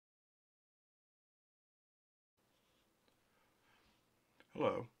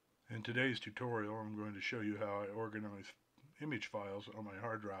Hello. In today's tutorial I'm going to show you how I organize image files on my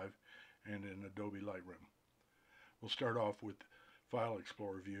hard drive and in Adobe Lightroom. We'll start off with File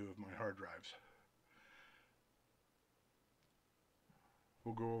Explorer view of my hard drives.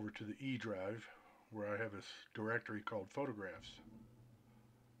 We'll go over to the E drive where I have a directory called Photographs.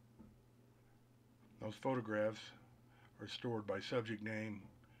 Those photographs are stored by subject name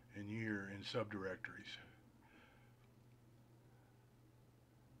and year in subdirectories.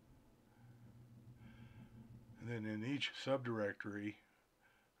 And then in each subdirectory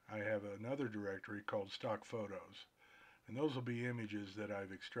I have another directory called stock photos, and those will be images that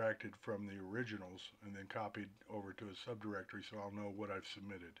I've extracted from the originals and then copied over to a subdirectory so I'll know what I've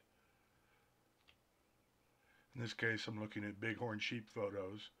submitted. In this case I'm looking at bighorn sheep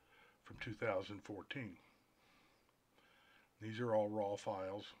photos from 2014. These are all raw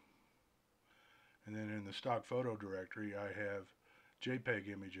files. And then in the stock photo directory I have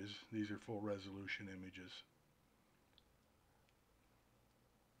JPEG images. These are full resolution images.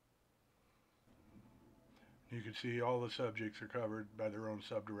 You can see all the subjects are covered by their own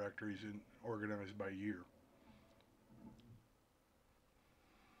subdirectories and organized by year.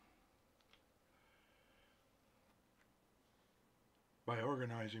 By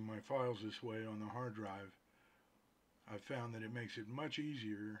organizing my files this way on the hard drive, I've found that it makes it much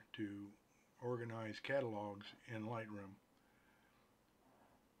easier to organize catalogs in Lightroom.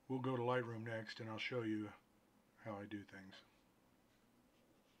 We'll go to Lightroom next and I'll show you how I do things.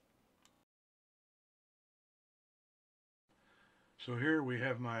 So here we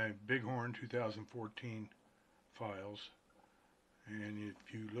have my Bighorn 2014 files, and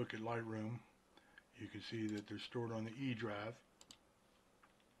if you look at Lightroom you can see that they're stored on the E drive,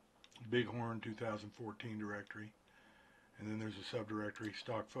 Bighorn 2014 directory, and then there's a subdirectory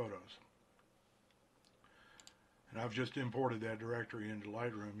stock photos. And I've just imported that directory into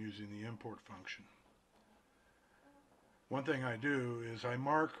Lightroom using the import function. One thing I do is I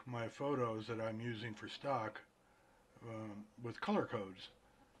mark my photos that I'm using for stock with color codes,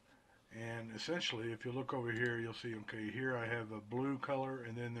 and essentially if you look over here you'll see, okay, here I have a blue color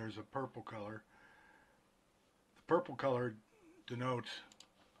and then there's a purple color. The purple color denotes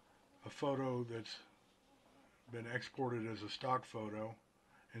a photo that's been exported as a stock photo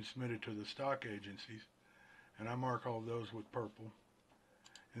and submitted to the stock agencies, and I mark all of those with purple.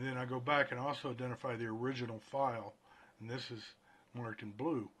 And then I go back and also identify the original file, and this is marked in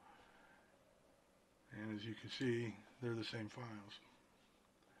blue. And as you can see, they're the same files.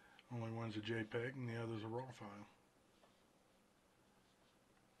 Only one's a JPEG and the other's a RAW file.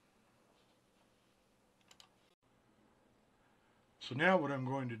 So now what I'm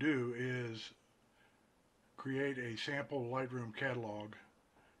going to do is create a sample Lightroom catalog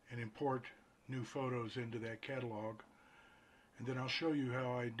and import new photos into that catalog. And then I'll show you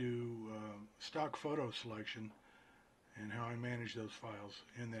how I do stock photo selection and how I manage those files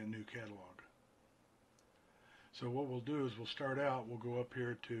in that new catalog. So what we'll do is we'll start out, we'll go up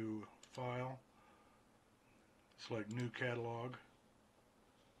here to File, select New Catalog,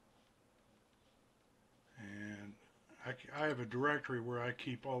 and I have a directory where I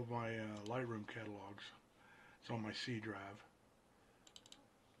keep all of my Lightroom catalogs. It's on my C drive.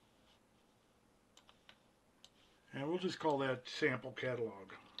 And we'll just call that Sample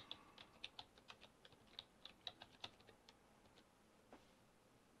Catalog.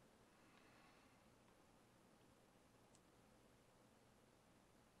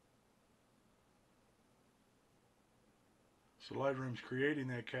 So Lightroom's creating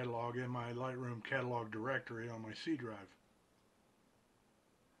that catalog in my Lightroom catalog directory on my C drive.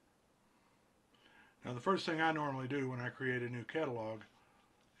 Now the first thing I normally do when I create a new catalog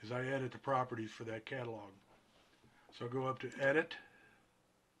is I edit the properties for that catalog. So I'll go up to Edit,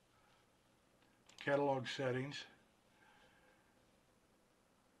 Catalog Settings,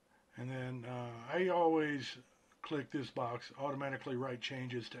 and then I always click this box, Automatically Write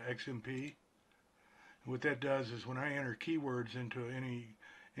Changes to XMP. And what that does is when I enter keywords into any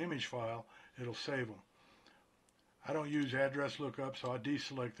image file, it'll save them. I don't use address lookup, so I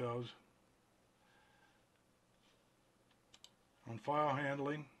deselect those. On file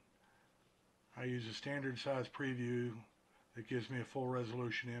handling, I use a standard size preview that gives me a full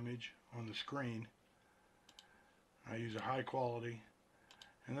resolution image on the screen. I use a high quality,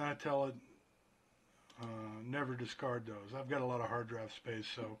 and then I tell it never discard those. I've got a lot of hard drive space,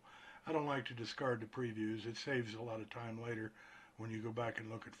 so I don't like to discard the previews. It saves a lot of time later when you go back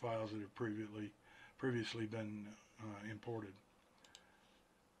and look at files that have previously been imported.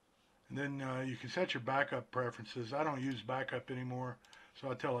 And then you can set your backup preferences. I don't use backup anymore,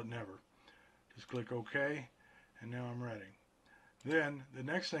 so I tell it never. Just click OK, and now I'm ready. Then the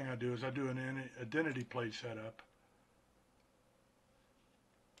next thing I do is I do an identity plate setup,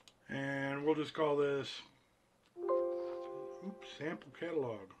 and we'll just call this sample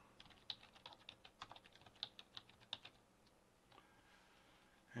catalog.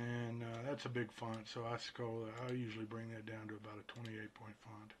 And that's a big font, so I usually bring that down to about a 28-point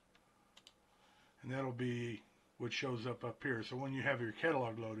font. And that'll be what shows up here. So when you have your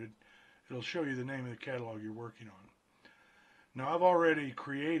catalog loaded, it'll show you the name of the catalog you're working on. Now I've already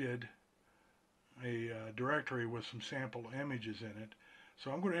created a directory with some sample images in it,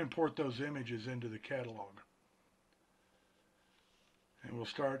 so I'm going to import those images into the catalog. And we'll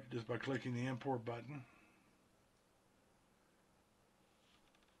start just by clicking the import button.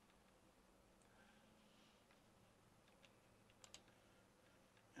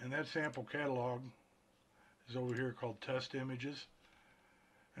 And that sample catalog is over here called Test Images.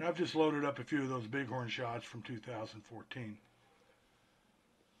 And I've just loaded up a few of those bighorn shots from 2014.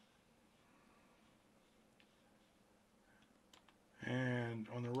 And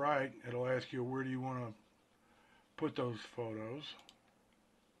on the right, it'll ask you where do you want to put those photos.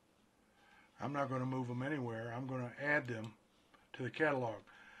 I'm not going to move them anywhere. I'm going to add them to the catalog.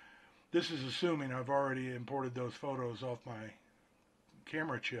 This is assuming I've already imported those photos off my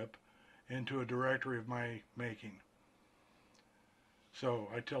camera chip into a directory of my making. So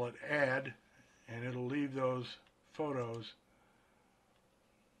I tell it add, and it'll leave those photos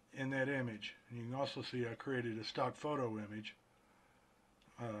in that image. And you can also see I created a stock photo image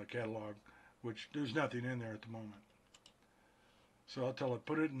catalog, which there's nothing in there at the moment. So I'll tell it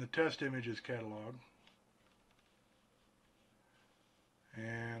put it in the test images catalog,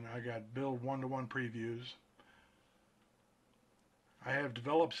 and I got build one-to-one previews. I have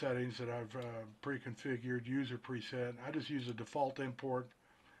developed settings that I've pre-configured, user preset. I just use a default import,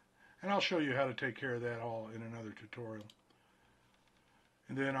 and I'll show you how to take care of that all in another tutorial.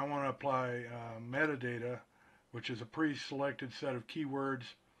 And then I want to apply metadata, which is a pre-selected set of keywords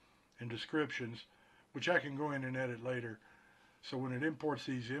and descriptions, which I can go in and edit later. So when it imports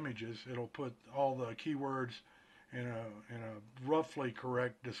these images, it'll put all the keywords and a roughly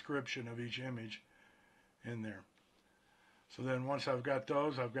correct description of each image in there. So then once I've got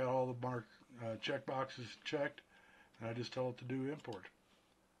those, I've got all the marked check boxes checked, and I just tell it to do import.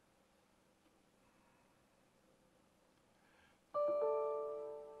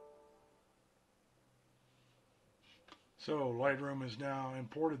 So Lightroom has now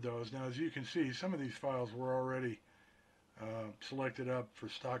imported those. Now as you can see, some of these files were already selected up for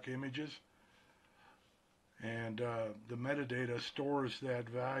stock images, and the metadata stores that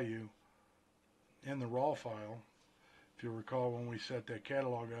value in the raw file. If you recall, when we set that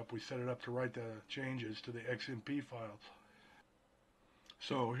catalog up, we set it up to write the changes to the XMP files.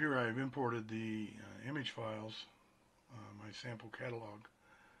 So here I've imported the image files, my sample catalog,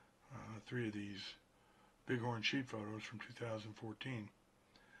 3 of these bighorn sheep photos from 2014.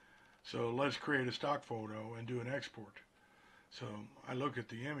 So let's create a stock photo and do an export. So I look at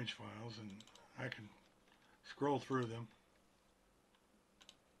the image files and I can scroll through them,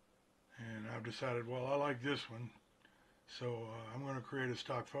 and I've decided, well, I like this one, so I'm going to create a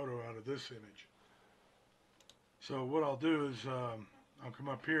stock photo out of this image. So what I'll do is I'll come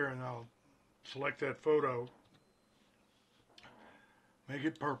up here and I'll select that photo, make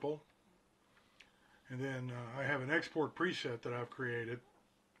it purple, and then I have an export preset that I've created,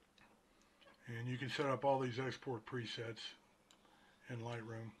 and you can set up all these export presets in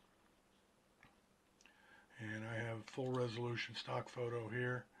Lightroom. And I have full resolution stock photo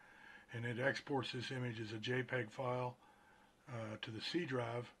here, and it exports this image as a JPEG file to the C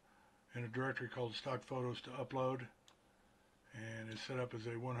drive in a directory called stock photos to upload, and it's set up as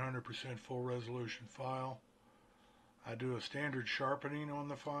a 100% full resolution file. I do a standard sharpening on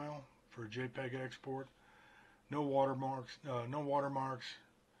the file for JPEG export. No watermarks,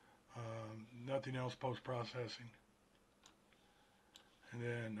 nothing else post-processing. And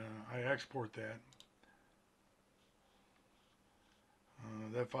then I export that.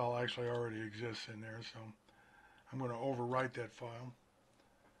 That file actually already exists in there, so I'm going to overwrite that file.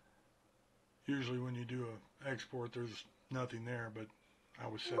 Usually when you do an export, there's nothing there, but I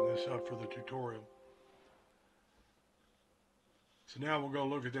was setting this up for the tutorial. So now we'll go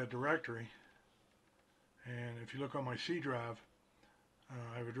look at that directory, and if you look on my C drive,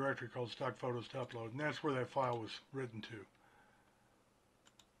 I have a directory called stock photos to upload, and that's where that file was written to.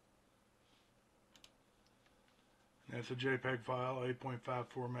 That's a JPEG file, 8.54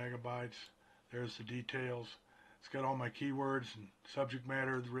 megabytes. There's the details. It's got all my keywords and subject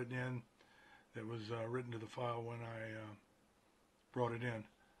matter written in that was written to the file when I brought it in.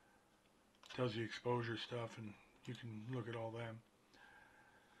 It tells you exposure stuff, and you can look at all that.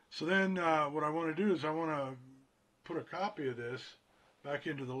 So then what I want to do is I want to put a copy of this back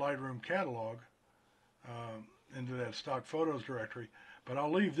into the Lightroom catalog, into that stock photos directory, but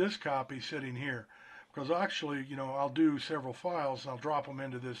I'll leave this copy sitting here because actually, I'll do several files and I'll drop them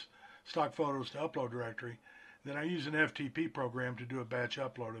into this stock photos to upload directory. Then I use an FTP program to do a batch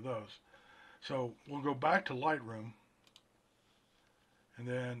upload of those. So we'll go back to Lightroom, and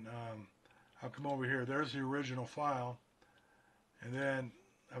then I'll come over here. There's the original file, and then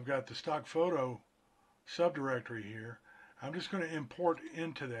I've got the stock photo subdirectory here. I'm just going to import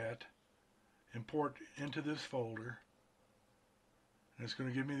into this folder, and it's going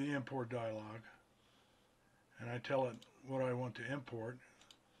to give me the import dialog, and I tell it what I want to import.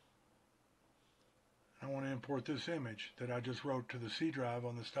 I want to import this image that I just wrote to the C drive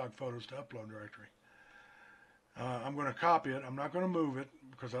on the stock photos to upload directory. I'm going to copy it. I'm not going to move it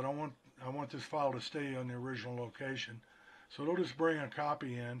because I want this file to stay on the original location. So it'll just bring a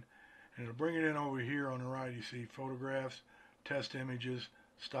copy in, and it'll bring it in over here on the right. You see photographs, test images,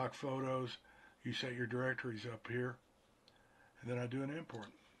 stock photos. You set your directories up here, and then I do an import.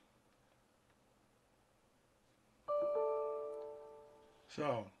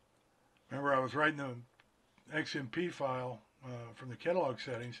 So remember, I was writing the XMP file from the catalog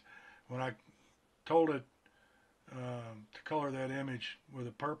settings. When I told it to color that image with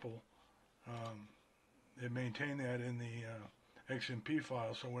a purple, it maintained that in the XMP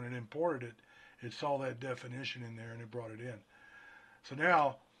file. So when it imported it, it saw that definition in there and it brought it in. So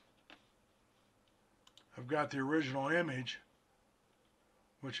now I've got the original image,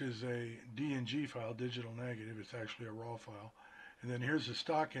 which is a DNG file, digital negative. It's actually a raw file. And then here's the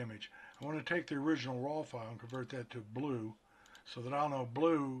stock image. I want to take the original raw file and convert that to blue so that I'll know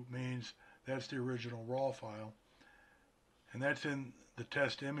blue means that's the original raw file. And that's in the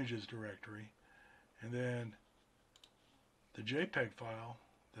test images directory. And then the JPEG file,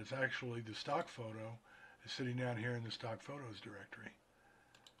 that's actually the stock photo, is sitting down here in the stock photos directory.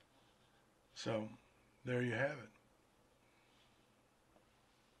 So there you have it.